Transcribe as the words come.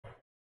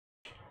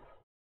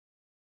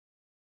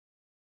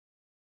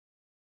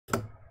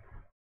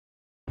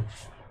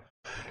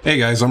Hey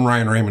guys, I'm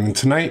Raymond, and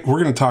tonight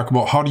we're going to talk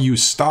about how to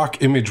use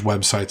stock image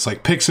websites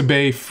like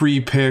Pixabay,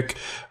 FreePic,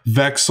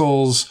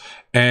 Vexels,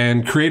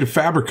 and Creative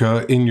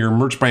Fabrica in your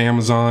Merch by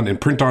Amazon and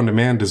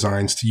print-on-demand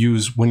designs to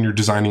use when you're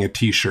designing a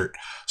t-shirt.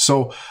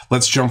 So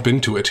let's jump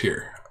into it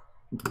here.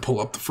 Pull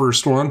up the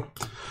first one.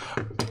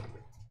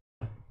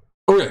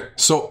 Okay,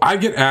 so I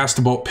get asked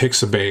about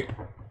Pixabay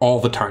all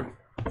the time.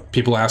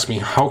 People ask me,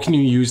 how can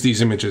you use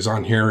these images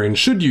on here, and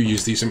should you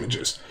use these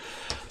images?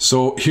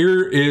 So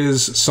here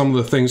is some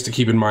of the things to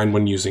keep in mind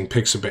when using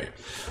Pixabay.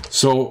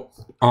 So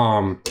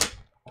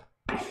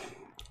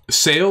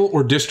sale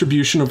or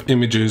distribution of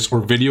images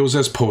or videos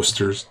as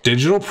posters,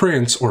 digital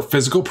prints, or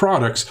physical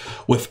products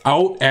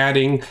without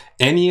adding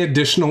any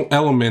additional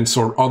elements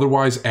or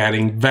otherwise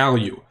adding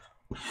value.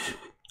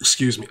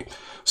 Excuse me.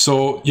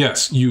 So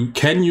yes, you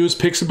can use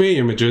Pixabay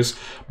images,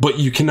 but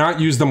you cannot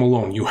use them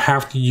alone. You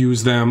have to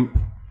use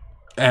them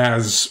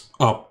as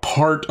a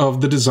part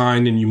of the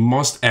design, and you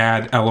must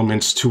add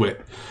elements to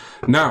it.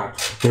 Now,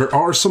 there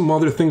are some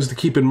other things to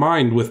keep in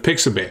mind with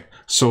Pixabay.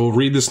 So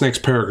read this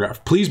next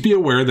paragraph. Please be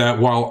aware that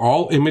while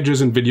all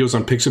images and videos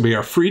on Pixabay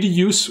are free to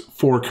use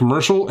for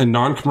commercial and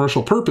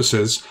non-commercial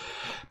purposes,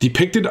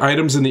 depicted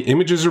items in the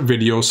images or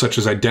videos, such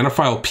as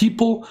identifiable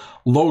people,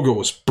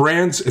 logos,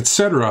 brands,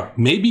 etc.,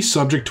 may be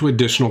subject to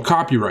additional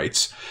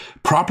copyrights.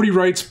 Property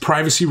rights,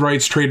 privacy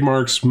rights,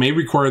 trademarks may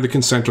require the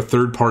consent of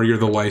third party or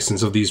the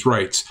license of these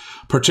rights,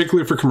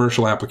 particularly for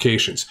commercial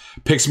applications.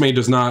 Pixabay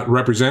does not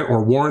represent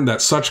or warrant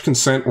that such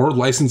consent or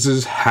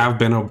licenses have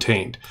been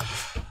obtained.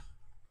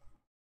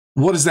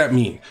 What does that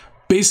mean?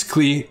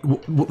 Basically,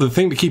 the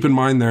thing to keep in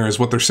mind there is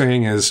what they're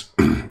saying is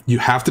you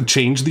have to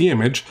change the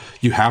image,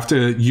 you have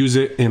to use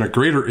it in a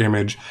greater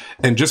image,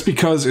 and just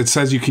because it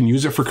says you can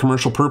use it for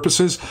commercial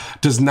purposes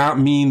does not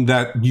mean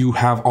that you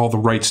have all the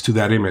rights to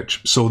that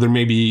image. So there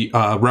may be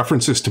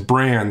references to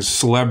brands,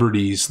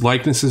 celebrities,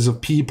 likenesses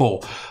of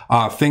people,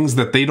 things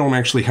that they don't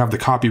actually have the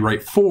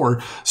copyright for.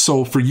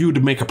 So for you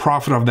to make a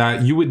profit of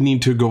that, you would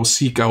need to go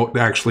seek out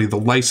actually the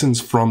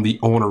license from the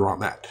owner on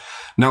that.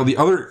 Now, the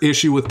other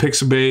issue with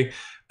Pixabay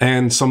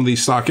and some of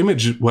these stock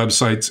image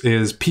websites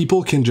is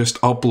people can just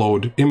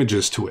upload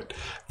images to it.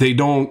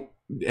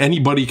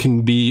 Anybody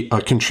can be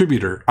a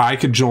contributor. I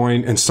could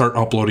join and start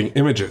uploading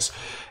images.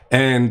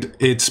 And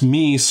it's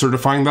me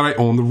certifying that I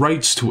own the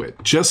rights to it.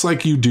 Just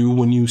like you do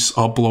when you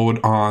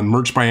upload on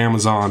Merch by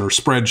Amazon or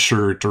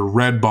Spreadshirt or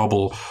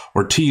Redbubble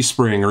or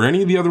Teespring or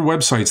any of the other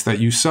websites that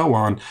you sell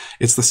on,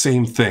 it's the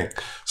same thing.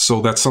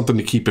 So that's something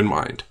to keep in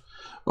mind.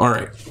 All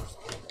right.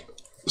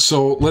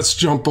 So let's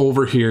jump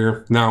over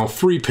here now.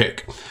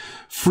 FreePic.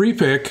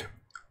 FreePic,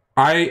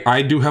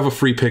 I do have a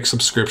FreePic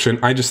subscription.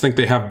 I just think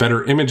they have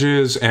better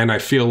images, and I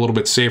feel a little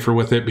bit safer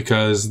with it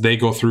because they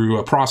go through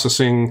a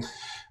processing.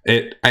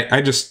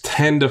 I just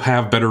tend to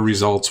have better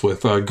results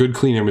with good,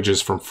 clean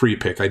images from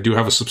FreePic. I do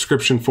have a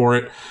subscription for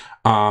it,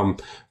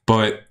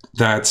 but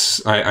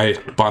I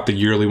bought the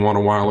yearly one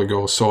a while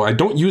ago, so I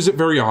don't use it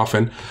very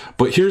often.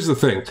 But here's the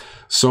thing.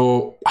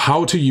 So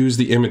how to use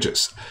the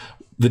images.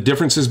 The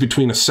differences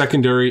between a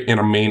secondary and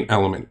a main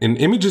element. An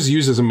image is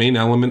used as a main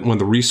element when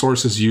the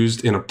resource is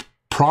used in a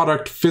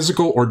product,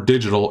 physical or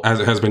digital, as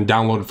it has been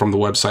downloaded from the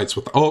websites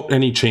without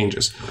any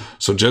changes.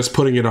 So just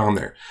putting it on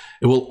there.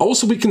 It will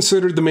also be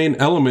considered the main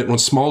element when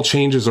small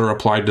changes are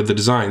applied to the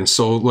design.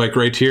 So like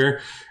right here,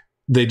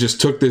 they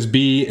just took this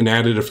B and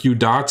added a few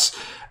dots.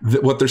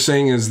 What they're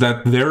saying is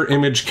that their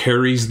image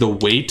carries the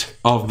weight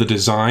of the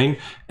design,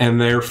 and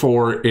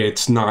therefore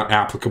it's not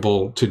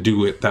applicable to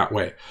do it that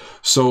way.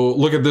 So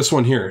look at this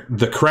one here,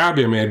 the crab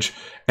image,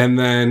 and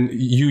then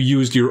you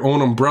used your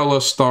own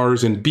umbrella,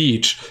 stars, and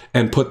beach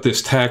and put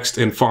this text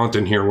and font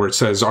in here where it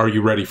says, "Are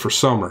you ready for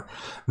summer?"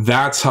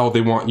 That's how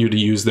they want you to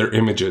use their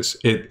images.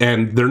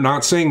 And they're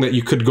not saying that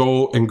you could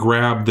go and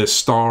grab this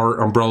star,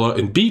 umbrella,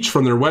 and beach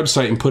from their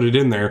website and put it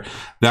in there.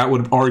 That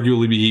would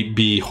arguably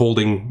be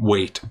holding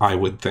weight, I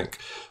would think.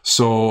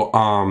 So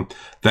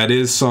that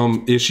is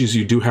some issues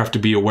you do have to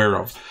be aware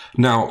of.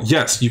 Now,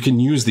 yes, you can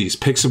use these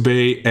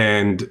Pixabay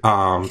and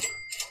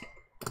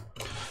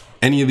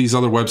any of these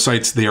other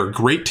websites. They are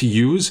great to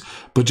use,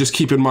 but just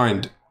keep in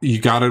mind, you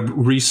got to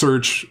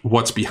research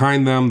what's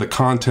behind them, the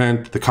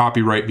content, the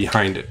copyright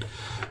behind it.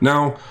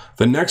 Now,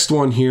 the next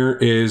one here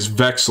is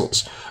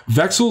Vexels.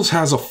 Vexels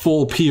has a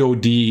full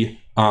POD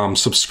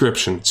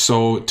subscription.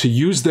 So to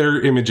use their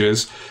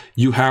images,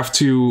 you have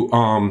to,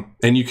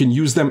 and you can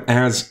use them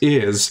as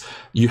is,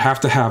 you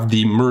have to have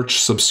the merch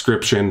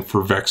subscription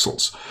for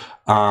Vexels.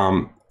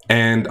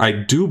 And I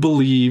do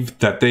believe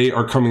that they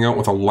are coming out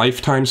with a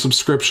lifetime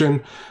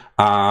subscription.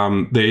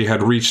 They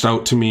had reached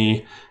out to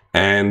me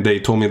and they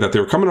told me that they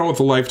were coming out with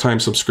a lifetime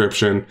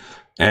subscription,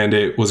 and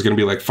it was going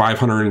to be like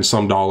 $500 and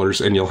some,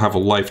 and you'll have a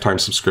lifetime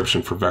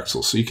subscription for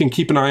Vexels. So you can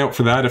keep an eye out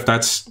for that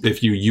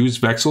if you use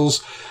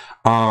Vexels.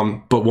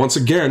 But once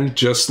again,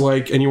 just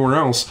like anywhere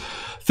else,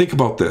 think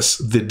about this.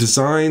 The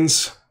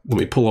designs, let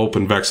me pull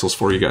open Vexels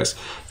for you guys.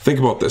 Think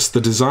about this.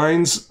 The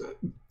designs,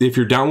 if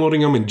you're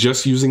downloading them and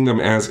just using them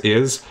as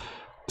is,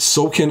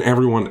 so can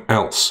everyone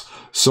else.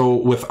 So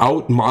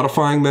without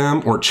modifying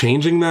them or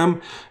changing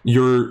them,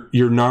 you're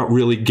not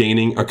really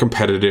gaining a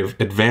competitive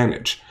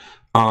advantage.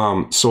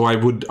 So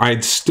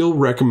I'd still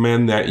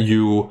recommend that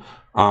you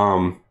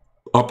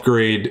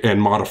upgrade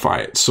and modify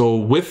it. So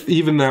with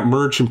even that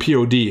merch and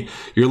POD,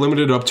 you're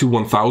limited up to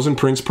 1,000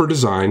 prints per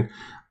design,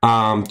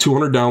 200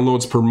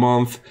 downloads per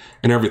month,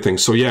 and everything.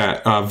 So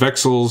yeah,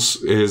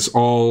 Vexels is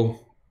all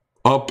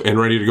up and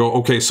ready to go.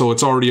 Okay, so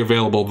it's already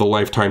available. The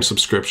lifetime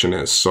subscription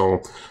is.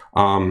 So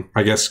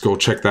I guess go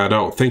check that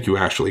out. Thank you,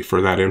 Ashley,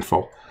 for that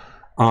info.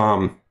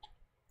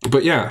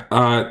 But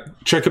yeah,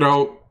 check it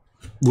out.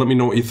 Let me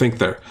know what you think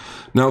there.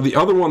 Now, the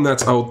other one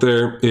that's out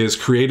there is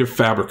Creative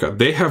Fabrica.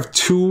 They have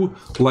 2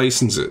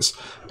 licenses,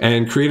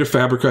 and Creative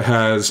Fabrica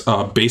has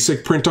a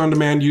basic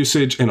print-on-demand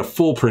usage and a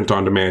full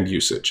print-on-demand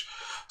usage.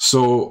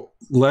 So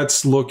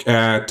let's look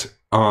at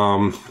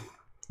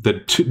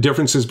the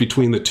differences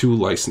between the 2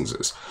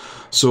 licenses.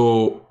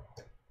 So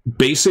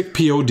basic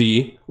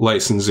POD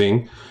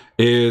licensing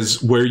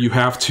is where you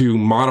have to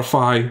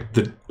modify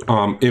the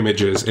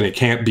images, and it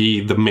can't be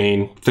the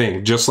main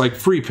thing, just like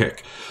free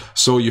pick.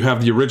 So you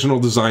have the original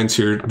designs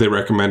here they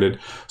recommended.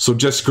 So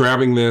just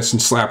grabbing this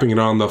and slapping it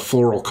on the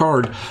floral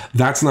card,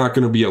 that's not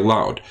going to be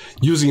allowed.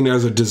 Using it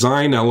as a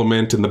design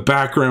element in the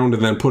background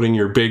and then putting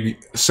your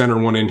big center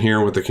one in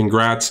here with the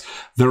congrats,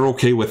 they're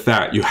okay with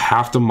that. You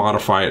have to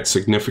modify it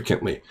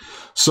significantly.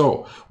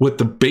 So with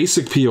the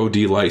basic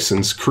POD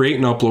license, create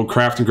and upload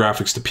craft and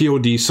graphics to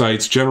POD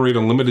sites, generate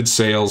unlimited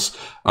sales,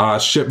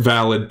 ship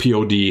valid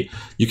POD.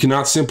 You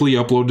cannot simply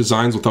upload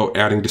designs without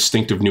adding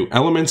distinctive new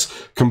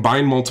elements,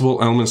 combine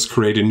multiple elements to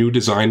create a new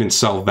design and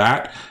sell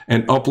that,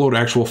 and upload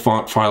actual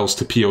font files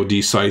to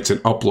POD sites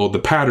and upload the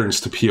patterns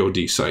to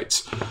POD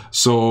sites.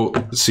 So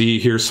see,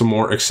 here's some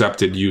more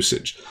accepted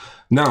usage.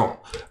 Now,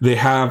 they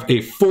have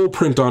a full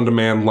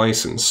print-on-demand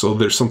license. So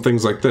there's some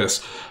things like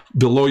this.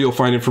 Below you'll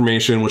find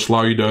information which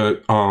allow you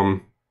to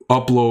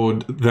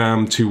upload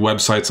them to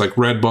websites like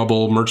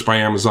Redbubble, Merch by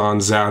Amazon,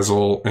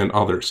 Zazzle, and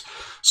others.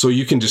 So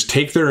you can just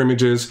take their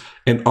images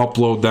and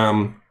upload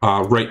them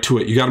right to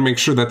it. You got to make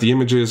sure that the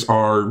images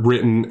are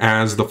written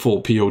as the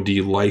full POD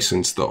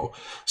license though.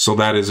 So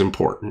that is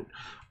important.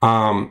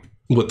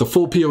 With the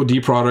full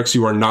POD products,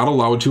 you are not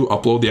allowed to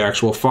upload the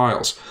actual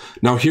files.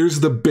 Now, here's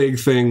the big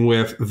thing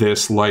with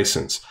this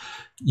license.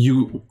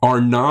 You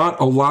are not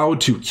allowed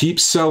to keep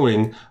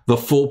selling the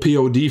full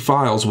POD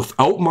files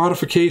without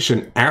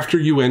modification after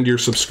you end your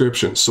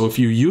subscription. So if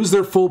you use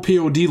their full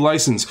POD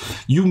license,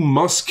 you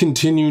must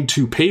continue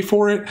to pay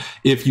for it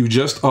if you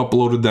just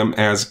uploaded them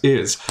as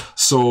is.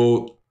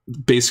 So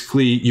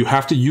basically, you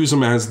have to use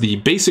them as the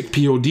basic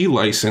POD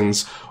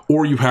license,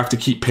 or you have to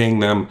keep paying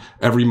them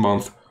every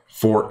month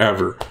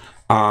forever.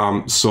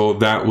 So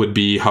that would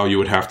be how you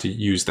would have to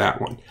use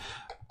that one.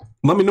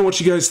 Let me know what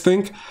you guys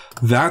think.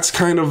 That's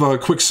kind of a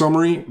quick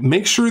summary.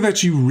 Make sure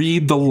that you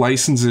read the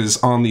licenses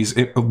on these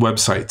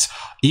websites.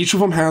 Each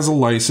of them has a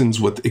license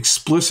with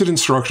explicit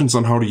instructions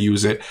on how to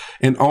use it.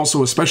 And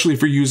also, especially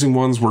if you're using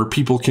ones where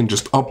people can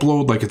just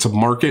upload, like it's a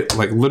market,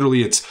 like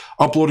literally it's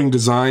uploading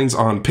designs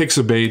on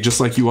Pixabay, just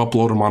like you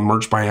upload them on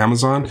Merch by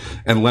Amazon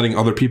and letting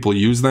other people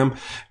use them.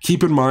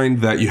 Keep in mind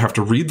that you have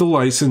to read the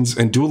license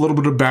and do a little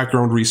bit of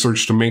background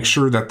research to make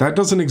sure that that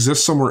doesn't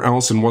exist somewhere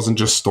else and wasn't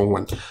just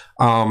stolen.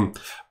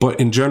 But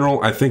in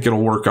general, I think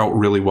it'll work out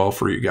really well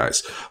for you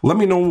guys. Let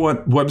me know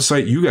what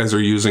website you guys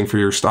are using for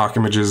your stock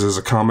images as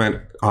a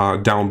comment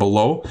down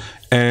below,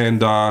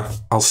 and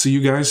I'll see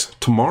you guys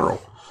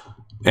tomorrow.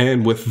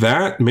 And with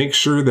that, make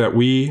sure that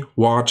we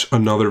watch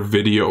another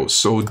video.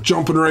 So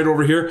jumping right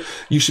over here,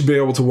 you should be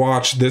able to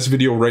watch this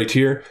video right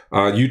here.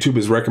 YouTube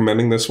is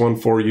recommending this one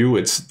for you.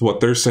 It's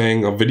what they're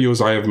saying of videos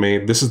I have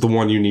made. This is the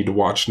one you need to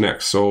watch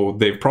next. So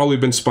they've probably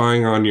been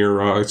spying on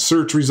your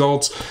search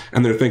results,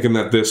 and they're thinking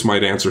that this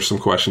might answer some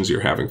questions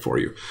you're having for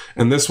you.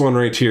 And this one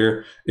right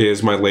here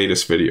is my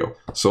latest video.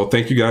 So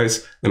thank you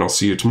guys, and I'll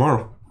see you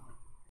tomorrow.